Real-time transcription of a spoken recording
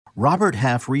Robert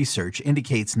Half research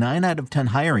indicates 9 out of 10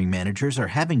 hiring managers are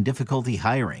having difficulty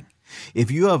hiring.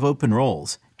 If you have open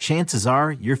roles, chances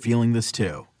are you're feeling this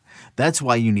too. That's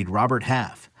why you need Robert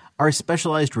Half. Our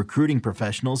specialized recruiting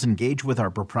professionals engage with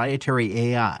our proprietary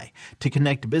AI to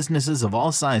connect businesses of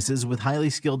all sizes with highly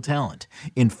skilled talent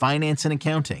in finance and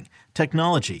accounting,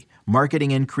 technology,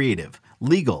 marketing and creative,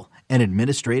 legal, and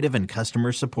administrative and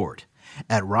customer support.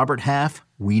 At Robert Half,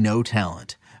 we know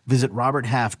talent. Visit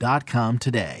roberthalf.com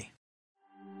today.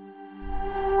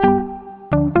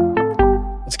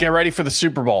 Let's get ready for the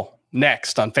Super Bowl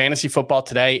next on Fantasy Football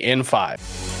Today in 5.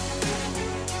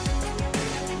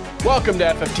 Welcome to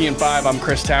FFT in 5. I'm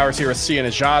Chris Towers here with Sia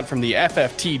Najad from the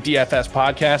FFT DFS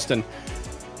podcast. And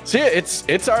Sia,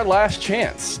 it's our last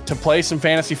chance to play some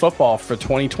fantasy football for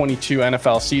 2022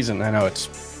 NFL season. I know it's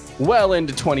well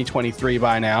into 2023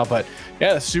 by now, but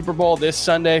yeah, the Super Bowl this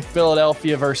Sunday,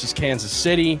 Philadelphia versus Kansas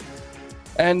City.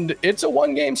 And it's a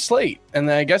one-game slate. And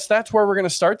I guess that's where we're going to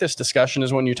start this discussion,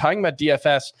 is when you're talking about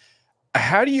DFS,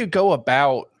 how do you go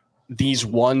about these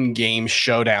one-game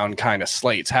showdown kind of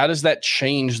slates? How does that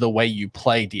change the way you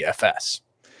play DFS?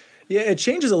 Yeah, it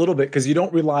changes a little bit because you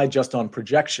don't rely just on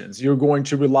projections. You're going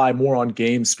to rely more on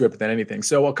game script than anything.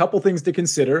 So a couple things to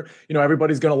consider. You know,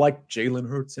 everybody's going to like Jalen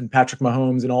Hurts and Patrick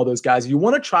Mahomes and all those guys. You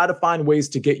want to try to find ways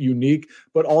to get unique,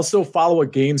 but also follow a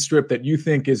game script that you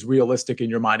think is realistic in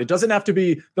your mind. It doesn't have to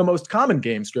be the most common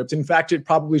game script. In fact, it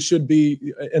probably should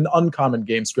be an uncommon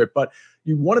game script, but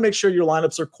you want to make sure your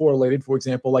lineups are correlated. For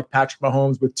example, like Patrick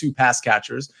Mahomes with 2 pass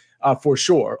catchers. For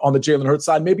sure. On the Jalen Hurts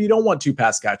side, maybe you don't want 2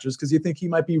 pass catchers because you think he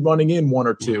might be running in 1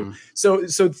 or 2. Mm-hmm.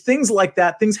 So things like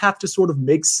that, things have to sort of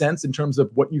make sense in terms of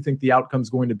what you think the outcome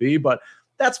is going to be. But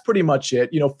that's pretty much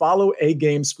it. You know, follow a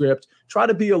game script, try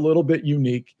to be a little bit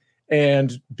unique,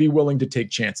 and be willing to take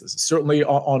chances. Certainly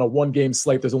on a one-game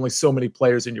slate, there's only so many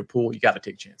players in your pool. You got to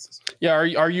take chances. Yeah.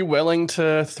 Are you willing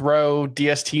to throw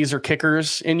DSTs or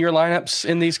kickers in your lineups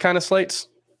in these kind of slates?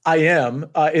 I am.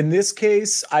 In this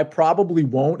case, I probably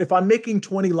won't. If I'm making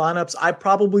 20 lineups, I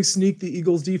probably sneak the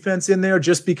Eagles defense in there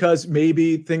just because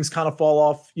maybe things kind of fall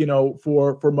off, you know,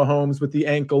 for Mahomes with the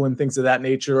ankle and things of that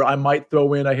nature. I might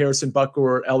throw in a Harrison Butker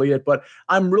or Elliott, but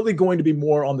I'm really going to be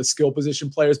more on the skill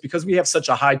position players because we have such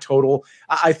a high total.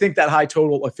 I think that high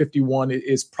total of 51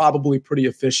 is probably pretty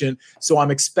efficient. So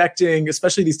I'm expecting,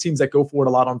 especially these teams that go for it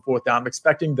a lot on fourth down, I'm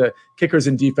expecting the kickers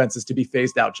and defenses to be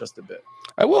phased out just a bit.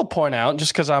 I will point out,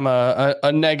 just because I'm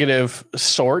a negative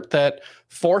sort, that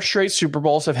 4 straight Super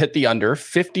Bowls have hit the under.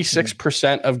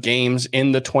 56% of games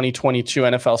in the 2022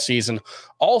 NFL season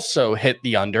also hit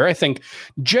the under. I think,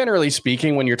 generally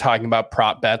speaking, when you're talking about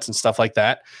prop bets and stuff like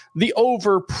that, the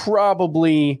over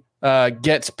probably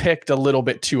gets picked a little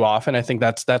bit too often. I think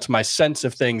that's my sense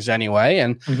of things anyway.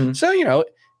 And so, you know,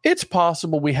 it's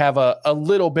possible we have a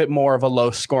little bit more of a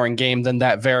low-scoring game than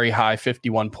that very high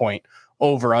 51-point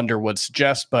over-under would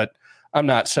suggest, but I'm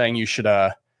not saying you should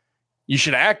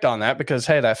act on that because,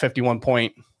 hey, that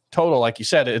 51-point total, like you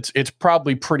said, it's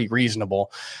probably pretty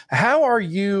reasonable. How are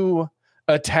you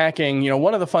attacking? You know,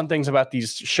 one of the fun things about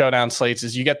these showdown slates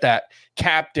is you get that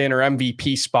captain or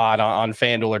MVP spot on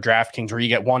FanDuel or DraftKings where you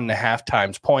get 1.5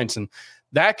 times points, and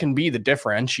that can be the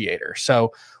differentiator.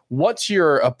 So what's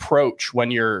your approach when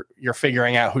you're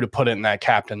figuring out who to put in that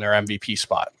captain or MVP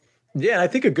spot? Yeah, I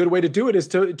think a good way to do it is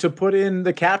to put in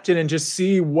the captain and just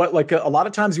see what, like a lot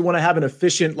of times you want to have an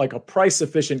efficient, like a price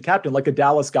efficient captain, like a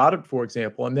Dallas Goedert, for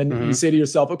example. And then you say to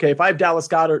yourself, okay, if I have Dallas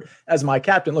Goedert as my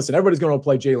captain, listen, everybody's going to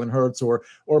play Jalen Hurts or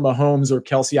Mahomes or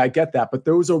Kelsey. I get that, but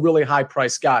those are really high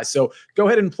price guys. So go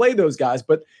ahead and play those guys,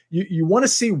 but you want to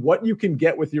see what you can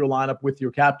get with your lineup with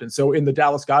your captain. So in the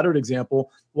Dallas Goedert example,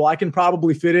 well, I can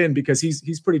probably fit in because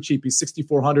he's pretty cheap. He's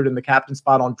 6,400 in the captain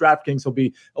spot on DraftKings. He'll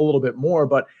be a little bit more,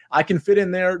 but I can fit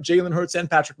in there Jalen Hurts and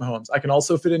Patrick Mahomes. I can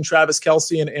also fit in Travis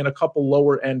Kelce and a couple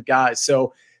lower end guys.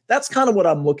 So that's kind of what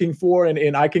I'm looking for.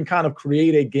 And I can kind of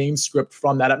create a game script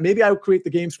from that. Maybe I would create the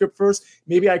game script first.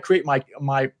 Maybe I create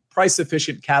my price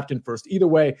efficient captain first. Either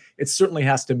way, it certainly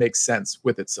has to make sense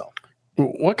with itself.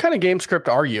 What kind of game script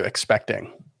are you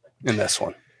expecting in this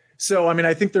one? So, I mean,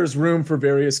 I think there's room for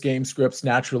various game scripts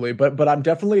naturally, but I'm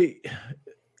definitely,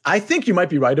 I think you might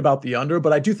be right about the under,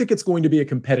 but I do think it's going to be a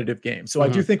competitive game. So I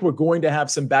do think we're going to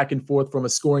have some back and forth from a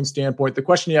scoring standpoint. The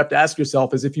question you have to ask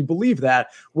yourself is, if you believe that,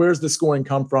 where's the scoring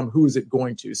come from? Who is it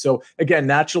going to? So again,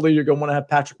 naturally, you're going to want to have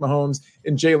Patrick Mahomes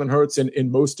and Jalen Hurts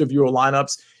in most of your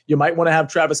lineups. You might want to have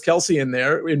Travis Kelce in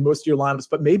there in most of your lineups,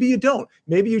 but maybe you don't.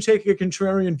 Maybe you take a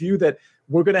contrarian view that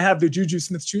we're going to have the Juju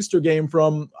Smith-Schuster game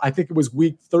from, I think it was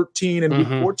week 13 and week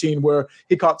 14, where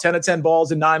he caught 10 of 10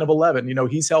 balls and 9 of 11.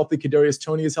 He's healthy. Kadarius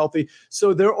Toney is healthy.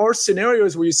 So there are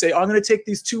scenarios where you say, I'm going to take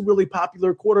these two really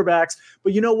popular quarterbacks,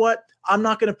 but you know what? I'm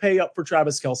not going to pay up for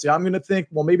Travis Kelce. I'm going to think,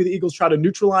 well, maybe the Eagles try to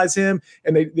neutralize him,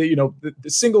 and they the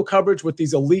single coverage with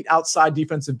these elite outside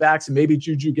defensive backs, and maybe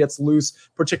Juju gets loose,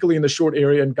 particularly in the short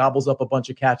area, and gobbles up a bunch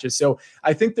of catches. So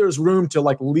I think there's room to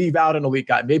leave out an elite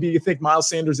guy. Maybe you think Miles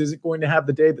Sanders isn't going to have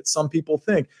the day that some people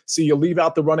think. So you leave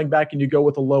out the running back and you go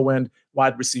with a low end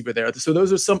wide receiver there. So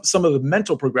those are some of the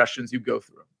mental progressions you go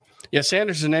through. Yeah,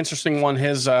 Sanders is an interesting one.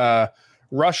 His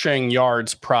rushing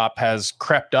yards prop has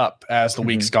crept up as the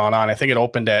week's gone on. I think it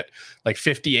opened at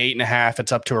 58.5.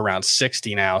 It's up to around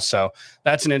 60 now. So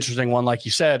that's an interesting one. Like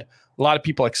you said, a lot of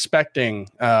people expecting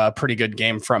a pretty good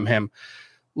game from him.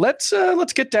 Let's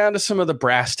get down to some of the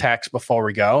brass tacks before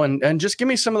we go, and just give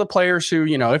me some of the players who,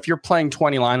 if you're playing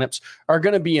 20 lineups, are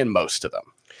going to be in most of them.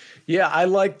 Yeah, I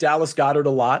like Dallas Goedert a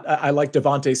lot. I like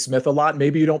Devontae Smith a lot.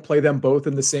 Maybe you don't play them both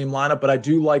in the same lineup, but I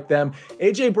do like them.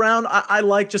 A.J. Brown, I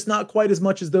like, just not quite as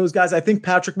much as those guys. I think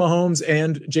Patrick Mahomes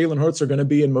and Jalen Hurts are going to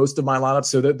be in most of my lineups,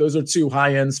 so those are two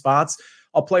high-end spots.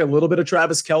 I'll play a little bit of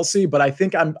Travis Kelce, but I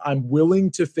think I'm willing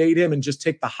to fade him and just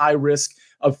take the high risk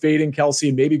of fading Kelce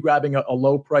and maybe grabbing a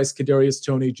low-price Kadarius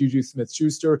Toney, Juju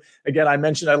Smith-Schuster. Again, I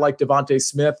mentioned I like Devontae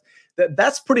Smith.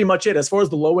 That's pretty much it. As far as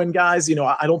the low-end guys,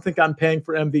 I don't think I'm paying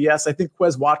for MVS. I think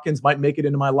Quez Watkins might make it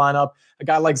into my lineup. A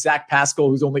guy like Zach Pascal,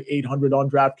 who's only 800 on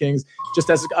DraftKings, just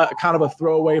as a kind of a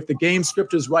throwaway. If the game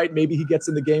script is right, maybe he gets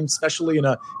in the game, especially in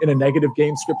a negative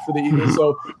game script for the Eagles.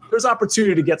 So there's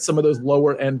opportunity to get some of those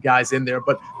lower-end guys in there.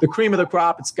 But the cream of the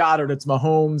crop, it's Goddard, it's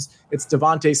Mahomes, it's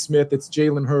Devontae Smith, it's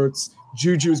Jalen Hurts.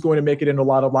 Juju is going to make it into a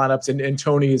lot of lineups, and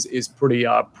Toney is pretty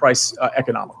price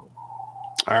economical.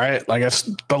 All right, I guess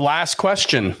the last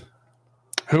question.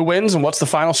 Who wins and what's the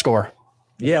final score?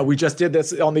 Yeah, we just did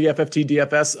this on the FFT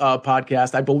DFS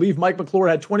podcast. I believe Mike McClure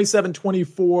had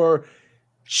 27-24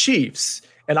 Chiefs,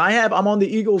 and I'm on the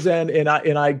Eagles end, and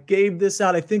I gave this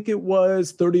out. I think it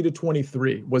was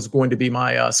 30-23 was going to be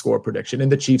my score prediction,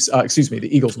 and the Chiefs, the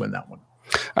Eagles win that one.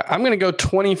 I'm going to go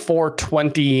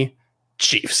 24-20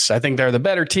 Chiefs. I think they're the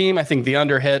better team. I think the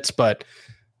under hits, but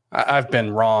I've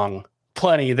been wrong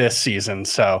plenty this season,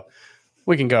 so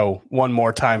we can go one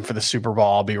more time for the Super Bowl.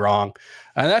 I'll be wrong.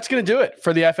 And that's going to do it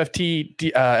for the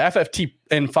FFT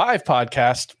in 5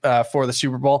 podcast for the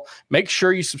Super Bowl. Make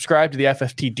sure you subscribe to the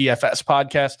FFT DFS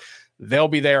podcast. They'll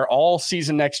be there all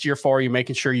season next year for you,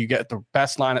 making sure you get the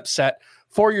best lineup set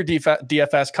for your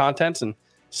DFS contents. And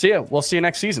we'll see you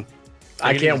next season.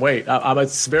 I can't wait.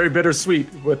 It's very bittersweet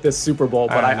with this Super Bowl,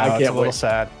 but I can't wait. It's a little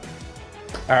sad.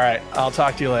 All right. I'll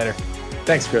talk to you later.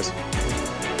 Thanks, Chris.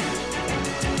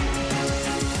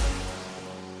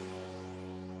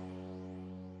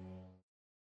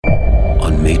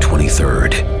 On May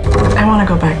 23rd, I want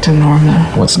to go back to normal.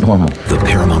 What's normal? the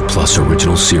Paramount Plus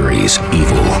original series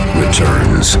Evil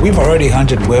returns. We've already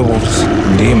hunted werewolves,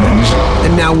 demons.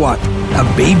 And now what? A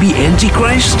baby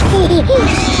Antichrist?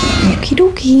 Okie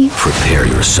dokie. Prepare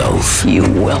yourself You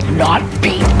will not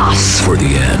beat us. for the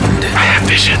end. I have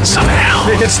visions of hell.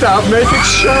 Make it stop. Make it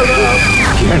shut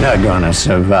up. You're not gonna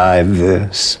survive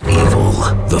this. Evil,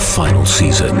 the final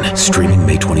season, streaming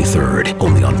May 23rd,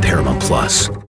 only on Paramount Plus.